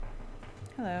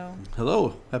Hello.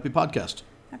 Hello. Happy podcast.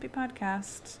 Happy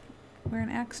podcast. We're in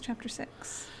Acts chapter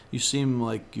 6. You seem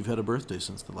like you've had a birthday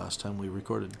since the last time we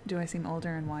recorded. Do I seem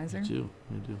older and wiser? You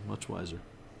do. Much wiser.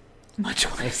 Much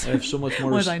wiser. I have so much more.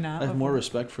 Was I not? I have more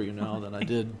respect for you now than I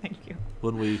did. Thank you.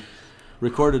 When we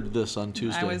recorded this on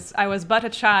Tuesday. I was but a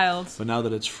child. But now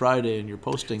that it's Friday and you're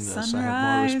posting this, Sunrise, I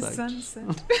have more respect.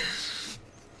 sunset.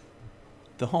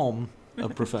 The home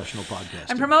of professional podcasting.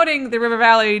 I'm promoting the River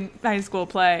Valley High School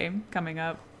play coming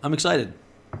up. I'm excited.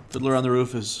 Fiddler on the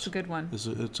Roof It's a good one. It's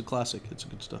a classic. It's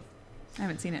good stuff. I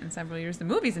haven't seen it in several years. The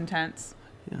movie's intense.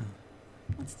 Yeah.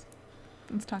 Let's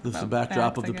talk With about the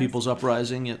backdrop Acts, of I the guess. People's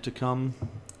Uprising yet to come.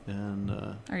 And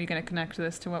Are you going to connect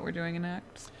this to what we're doing in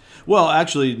Acts? well,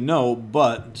 actually, no.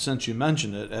 But since you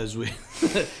mentioned it, as we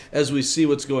as we see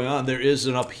what's going on, there is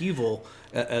an upheaval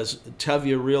as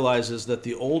Tevye realizes that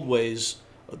the old ways,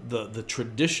 the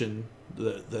tradition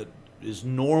that is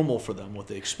normal for them, what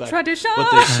they expect, Tradition!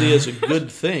 what they see as a good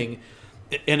thing,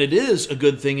 and it is a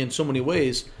good thing in so many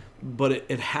ways, but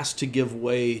it has to give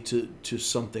way to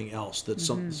something else, that's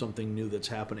something new that's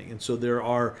happening. And so there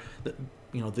are,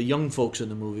 the young folks in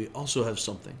the movie also have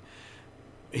something.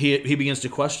 He begins to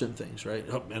question things, right?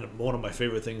 And one of my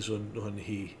favorite things when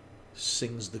he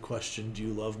sings the question, "Do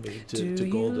you love me?" to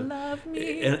Golda. Do you love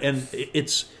me? And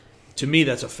it's, to me,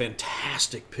 that's a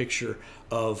fantastic picture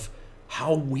of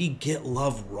how we get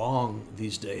love wrong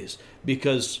these days.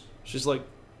 Because she's like,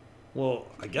 well,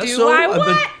 I guess Do so.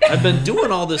 I I've been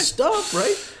doing all this stuff,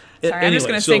 right? Sorry, I'm just Anyway,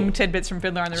 going to sing tidbits from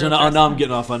Fiddler on the Roof. So now I'm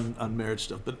getting off on marriage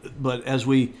stuff. But as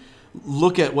we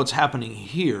look at what's happening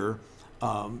here,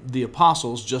 the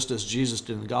apostles, just as Jesus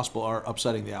did in the gospel, are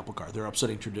upsetting the apple cart. They're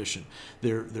upsetting tradition.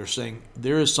 They're saying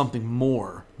there is something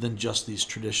more than just these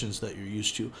traditions that you're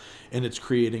used to, and it's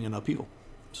creating an upheaval.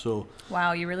 So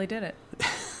Wow, you really did it.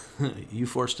 you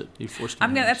forced it. That's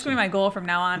going to be my goal from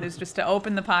now on, is just to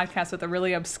open the podcast with a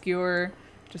really obscure,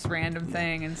 just random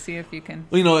thing and see if you can.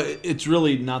 Well, it's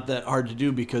really not that hard to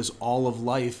do because all of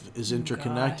life is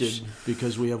interconnected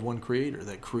because we have one creator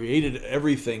that created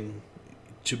everything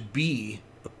to be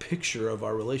a picture of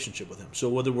our relationship with him. So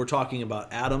whether we're talking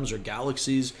about atoms or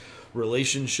galaxies,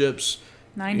 relationships,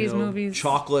 90s movies,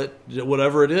 chocolate,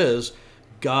 whatever it is,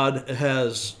 God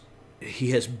has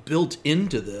built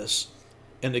into this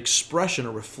an expression,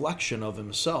 a reflection of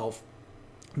himself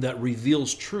that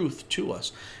reveals truth to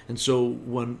us. And so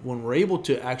when we're able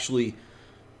to actually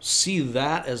see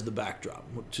that as the backdrop,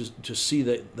 to see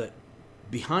that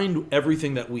behind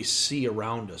everything that we see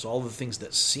around us, all the things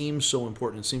that seem so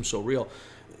important and seem so real,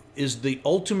 is the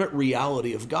ultimate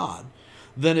reality of God,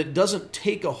 then it doesn't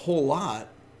take a whole lot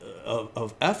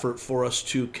of effort for us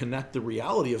to connect the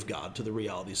reality of God to the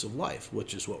realities of life,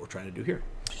 which is what we're trying to do here.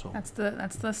 So That's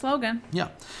the slogan. yeah.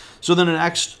 So then in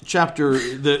Acts chapter,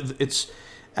 it's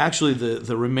actually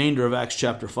the remainder of Acts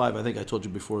chapter 5. I think I told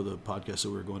you before the podcast that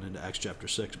we were going into Acts chapter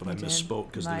 6, but I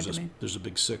misspoke because there's a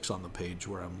big 6 on the page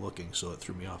where I'm looking, so it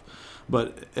threw me off.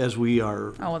 But as we are...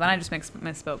 Oh, well, then I just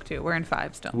misspoke too. We're in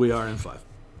 5 still. We are in 5.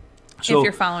 So, if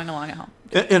you're following along at home.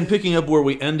 And picking up where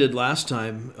we ended last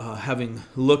time, having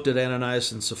looked at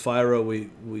Ananias and Sapphira, we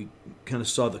kind of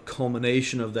saw the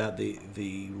culmination of that,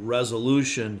 the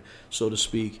resolution, so to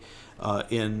speak,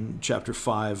 in chapter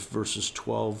 5, verses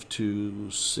 12 to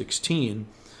 16.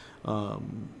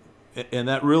 And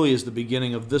that really is the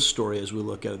beginning of this story as we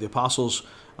look at it. The apostles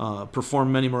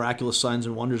performed many miraculous signs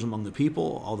and wonders among the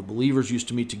people. All the believers used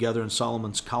to meet together in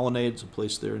Solomon's colonnade, a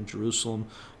place there in Jerusalem,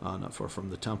 not far from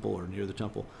the temple or near the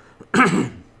temple.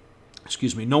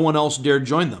 Excuse me. No one else dared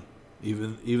join them,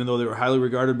 even though they were highly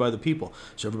regarded by the people.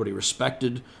 So everybody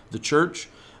respected the church,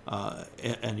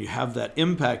 and you have that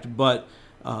impact. But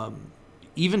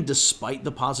even despite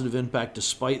the positive impact,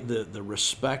 despite the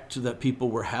respect that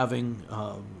people were having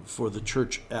for the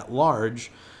church at large,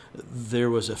 there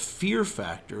was a fear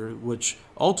factor, which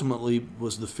ultimately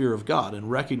was the fear of God, and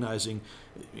recognizing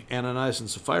Ananias and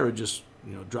Sapphira just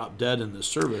dropped dead in this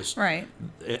service. Right.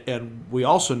 And we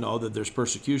also know that there's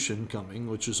persecution coming,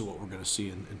 which is what we're going to see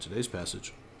in today's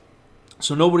passage.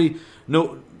 So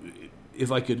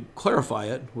if I could clarify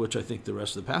it, which I think the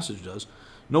rest of the passage does,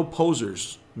 no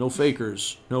posers, no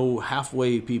fakers, no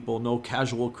halfway people, no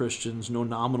casual Christians, no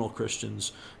nominal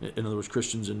Christians, in other words,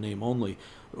 Christians in name only,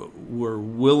 were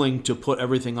willing to put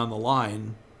everything on the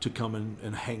line to come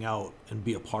and hang out and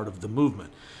be a part of the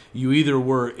movement. You either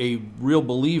were a real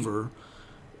believer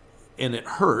and it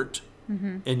hurt,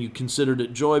 and you considered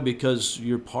it joy because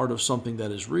you're part of something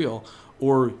that is real,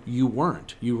 or you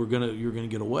weren't. You're gonna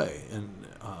get away. And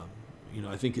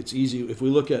I think it's easy if we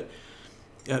look at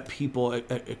people,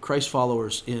 at Christ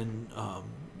followers in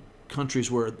countries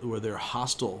where they're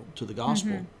hostile to the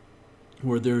gospel.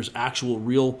 where there's actual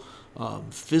real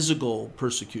physical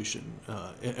persecution.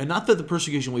 And not that the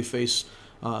persecution we face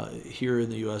here in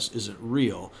the U.S. isn't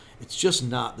real. It's just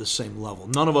not the same level.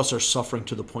 None of us are suffering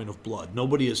to the point of blood.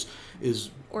 Nobody is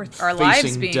or our lives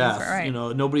facing being death. right. You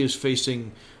know, nobody is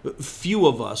facing. Few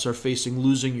of us are facing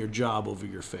losing your job over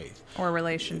your faith, or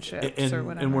relationships, or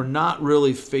whatever. And we're not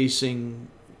really facing,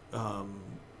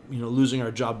 losing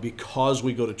our job because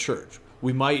we go to church.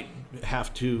 We might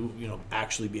have to,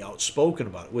 actually be outspoken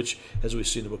about it, which, as we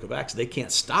see in the book of Acts, they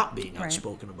can't stop being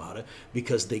outspoken about it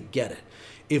because they get it.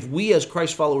 If we, as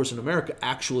Christ followers in America,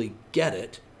 actually get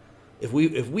it, if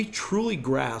we truly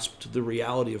grasped the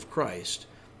reality of Christ,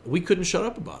 we couldn't shut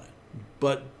up about it.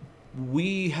 But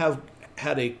we have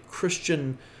had a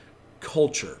Christian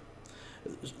culture,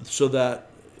 so that,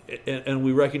 and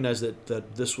we recognize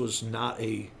that this was not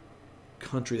a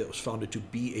country that was founded to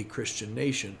be a Christian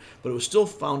nation, but it was still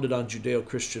founded on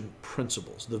Judeo-Christian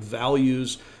principles. The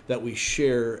values that we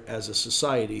share as a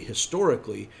society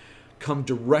historically come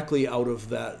directly out of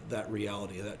that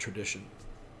reality, that tradition.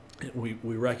 We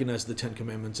recognize the Ten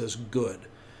Commandments as good,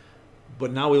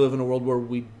 but now we live in a world where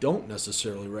we don't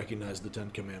necessarily recognize the Ten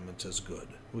Commandments as good.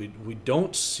 We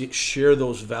don't share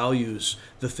those values,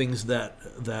 the things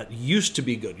that used to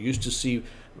be good. You used to see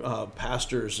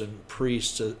pastors and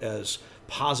priests as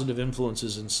positive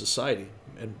influences in society,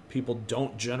 and people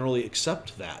don't generally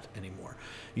accept that anymore.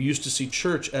 You used to see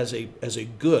church as a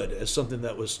good, as something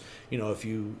that was,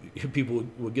 if people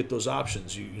would get those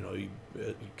options, you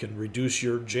can reduce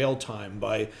your jail time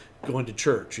by going to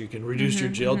church. You can reduce your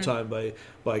jail time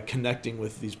by connecting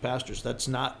with these pastors. That's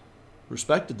not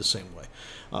respected the same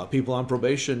way. People on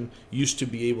probation used to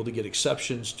be able to get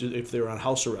exceptions to, if they were on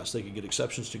house arrest, they could get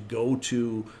exceptions to go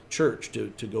to church,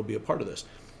 to go be a part of this.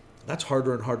 That's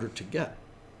harder and harder to get.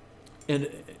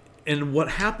 And what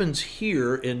happens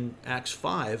here in Acts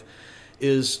 5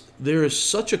 is there is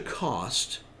such a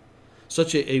cost,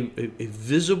 such a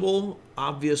visible,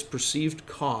 obvious, perceived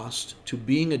cost to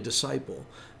being a disciple,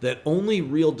 that only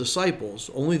real disciples,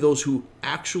 only those who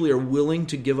actually are willing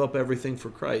to give up everything for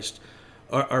Christ,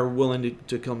 are willing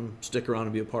to come stick around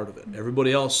and be a part of it.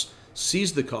 Everybody else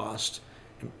sees the cost.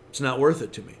 It's not worth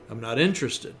it to me. I'm not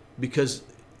interested, because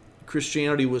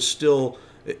Christianity was still,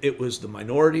 it was the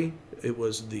minority, it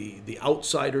was the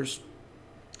outsiders,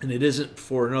 and it isn't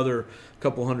for another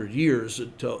couple hundred years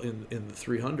until in the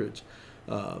 300s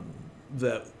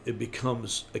that it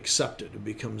becomes accepted. It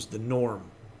becomes the norm.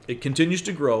 It continues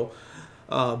to grow,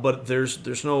 but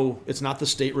there's no. It's not the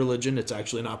state religion. It's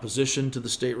actually in opposition to the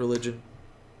state religion.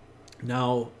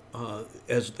 Now,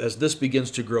 as this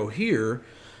begins to grow here,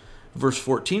 verse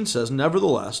 14 says,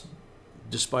 "Nevertheless,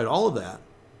 despite all of that,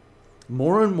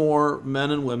 more and more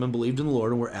men and women believed in the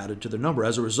Lord and were added to their number.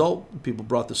 As a result, people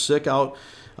brought the sick out,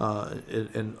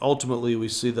 and ultimately we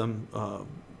see them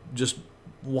just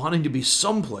wanting to be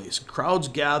someplace, crowds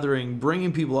gathering,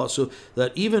 bringing people out, so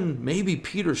that even maybe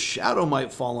Peter's shadow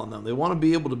might fall on them. They want to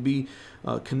be able to be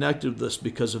connected with this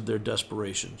because of their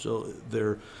desperation. So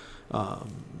they're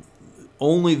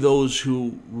only those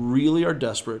who really are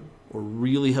desperate or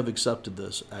really have accepted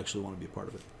this actually want to be a part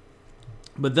of it."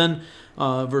 But then,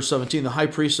 verse 17, the high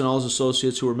priest and all his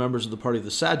associates who were members of the party of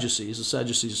the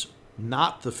Sadducees,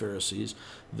 not the Pharisees,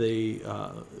 they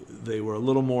were a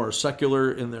little more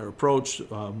secular in their approach,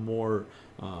 more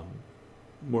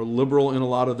liberal in a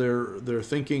lot of their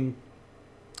thinking.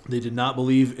 They did not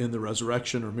believe in the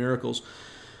resurrection or miracles.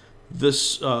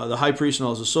 The high priest and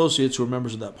all his associates who were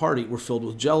members of that party were filled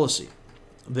with jealousy.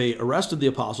 They arrested the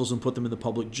apostles and put them in the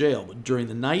public jail. But during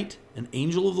the night, an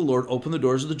angel of the Lord opened the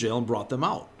doors of the jail and brought them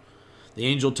out. The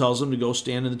angel tells them to go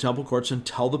stand in the temple courts and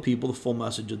tell the people the full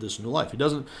message of this new life. He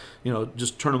doesn't,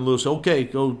 just turn them loose. Okay,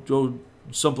 go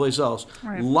someplace else.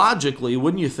 Right. Logically,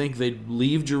 wouldn't you think they'd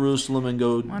leave Jerusalem and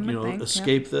go,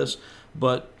 escape this?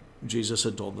 But Jesus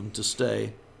had told them to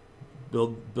stay,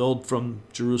 build from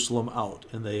Jerusalem out,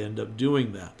 and they end up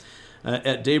doing that.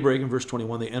 At daybreak, in verse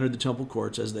 21, they entered the temple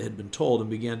courts as they had been told and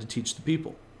began to teach the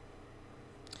people.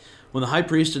 When the high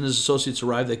priest and his associates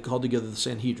arrived, they called together the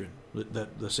Sanhedrin.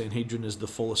 The Sanhedrin is the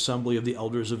full assembly of the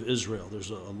elders of Israel.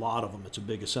 There's a lot of them. It's a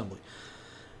big assembly.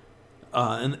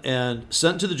 And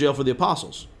sent to the jail for the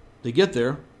apostles. They get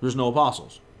there. There's no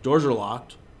apostles. Doors are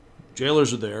locked.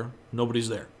 Jailers are there. Nobody's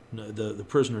there. The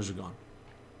prisoners are gone.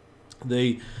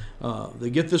 They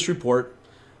get this report.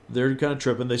 They're kind of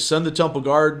tripping. They send the temple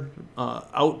guard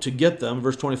out to get them.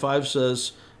 Verse 25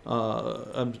 says,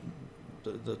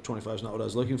 the 25 is not what I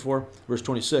was looking for. Verse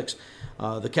 26,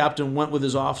 the captain went with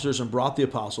his officers and brought the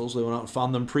apostles. They went out and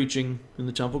found them preaching in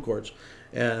the temple courts.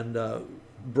 And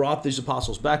brought these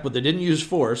apostles back, but they didn't use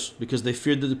force because they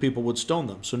feared that the people would stone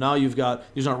them. So now you've got,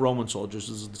 these aren't Roman soldiers,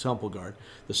 this is the temple guard,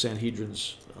 the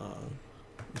Sanhedrin's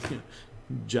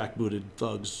jackbooted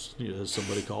thugs, as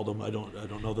somebody called them. I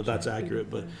don't know that that's accurate,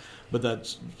 but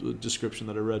that's the description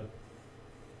that I read.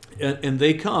 And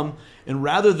they come, and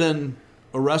rather than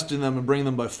arresting them and bringing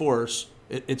them by force,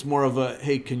 it's more of a,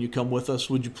 hey, can you come with us?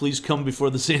 Would you please come before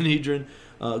the Sanhedrin?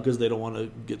 Because they don't want to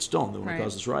get stoned. They want to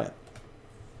cause this riot.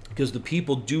 Because the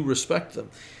people do respect them.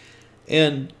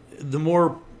 And the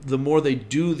more they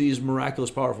do these miraculous,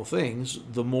 powerful things,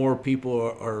 the more people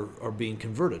are being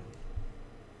converted.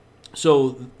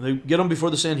 So they get them before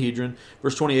the Sanhedrin.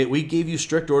 Verse 28, we gave you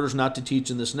strict orders not to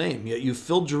teach in this name, yet you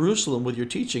filled Jerusalem with your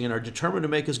teaching and are determined to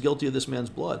make us guilty of this man's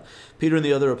blood. Peter and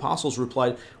the other apostles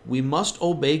replied, we must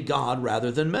obey God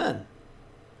rather than men.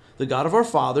 The God of our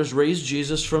fathers raised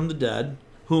Jesus from the dead,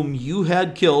 whom you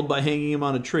had killed by hanging him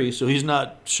on a tree. So he's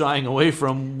not shying away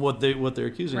from what they're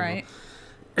accusing him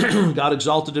of. God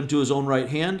exalted him to his own right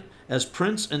hand as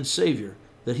Prince and Savior,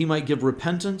 that he might give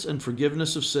repentance and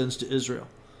forgiveness of sins to Israel.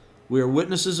 We are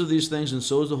witnesses of these things, and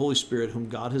so is the Holy Spirit, whom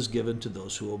God has given to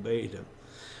those who obeyed him.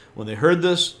 When they heard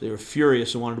this, they were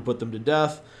furious and wanted to put them to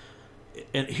death.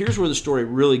 And here's where the story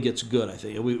really gets good, I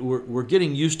think. We're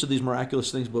getting used to these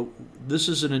miraculous things, but this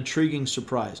is an intriguing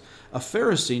surprise. A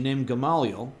Pharisee named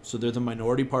Gamaliel, so they're the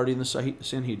minority party in the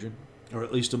Sanhedrin, or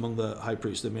at least among the high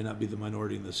priests. They may not be the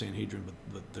minority in the Sanhedrin,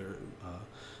 but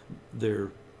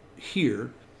they're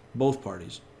here, both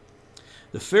parties.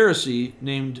 The Pharisee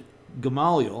named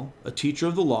Gamaliel, a teacher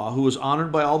of the law, who was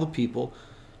honored by all the people,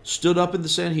 stood up in the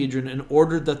Sanhedrin and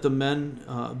ordered that the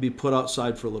men be put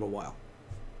outside for a little while.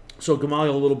 So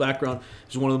Gamaliel, a little background,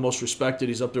 is one of the most respected.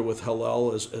 He's up there with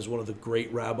Hillel as one of the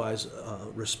great rabbis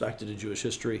respected in Jewish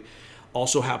history.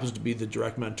 Also happens to be the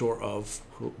direct mentor of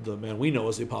the man we know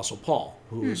as the Apostle Paul,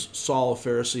 who was Saul, a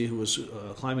Pharisee, who was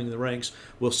climbing the ranks.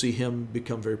 We'll see him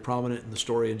become very prominent in the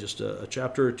story in just a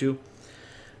chapter or two.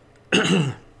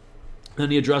 Then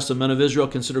he addressed the men of Israel,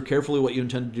 consider carefully what you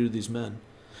intend to do to these men.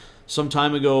 Some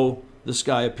time ago, this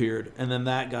guy appeared, and then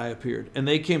that guy appeared. And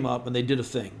they came up, and they did a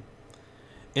thing.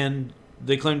 And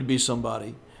they claimed to be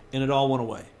somebody, and it all went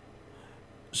away.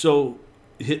 So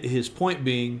his point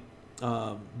being,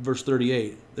 verse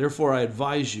 38, therefore I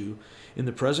advise you, in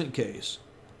the present case,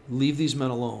 leave these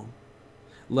men alone.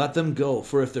 Let them go,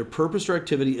 for if their purpose or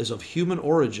activity is of human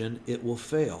origin, it will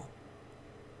fail.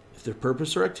 If their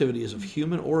purpose or activity is of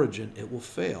human origin, it will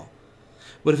fail.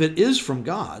 But if it is from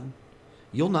God,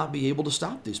 you'll not be able to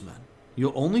stop these men.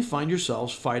 You'll only find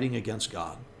yourselves fighting against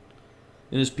God.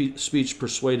 And his speech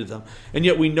persuaded them. And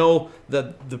yet we know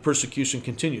that the persecution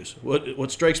continues.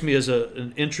 What strikes me as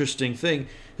an interesting thing,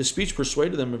 his speech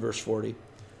persuaded them in verse 40.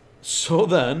 So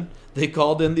then they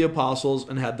called in the apostles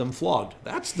and had them flogged.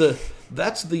 That's the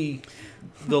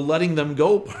letting them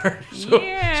go part. So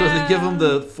they give them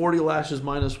the 40 lashes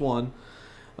minus one,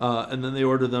 and then they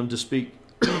order them to speak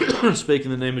in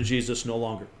the name of Jesus no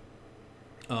longer.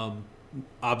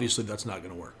 Obviously, that's not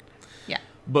going to work. Yeah.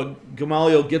 But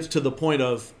Gamaliel gets to the point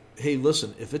of, hey,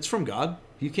 listen, if it's from God,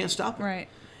 you can't stop it. Right.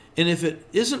 And if it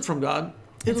isn't from God,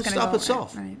 it'll stop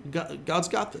itself. Right. God's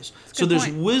got this. So there's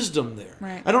wisdom there.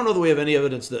 Right. I don't know that we have any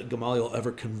evidence that Gamaliel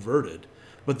ever converted,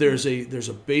 but there's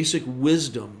a basic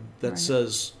wisdom that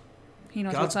says he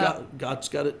knows God's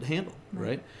got it handled,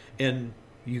 right? And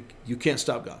you can't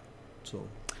stop God. So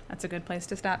that's a good place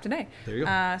to stop today. There you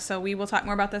go. So we will talk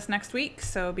more about this next week.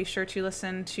 So be sure to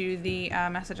listen to the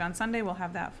message on Sunday. We'll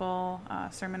have that full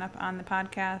sermon up on the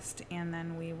podcast, and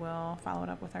then we will follow it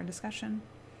up with our discussion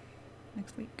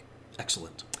next week.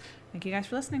 Excellent. Thank you guys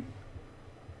for listening.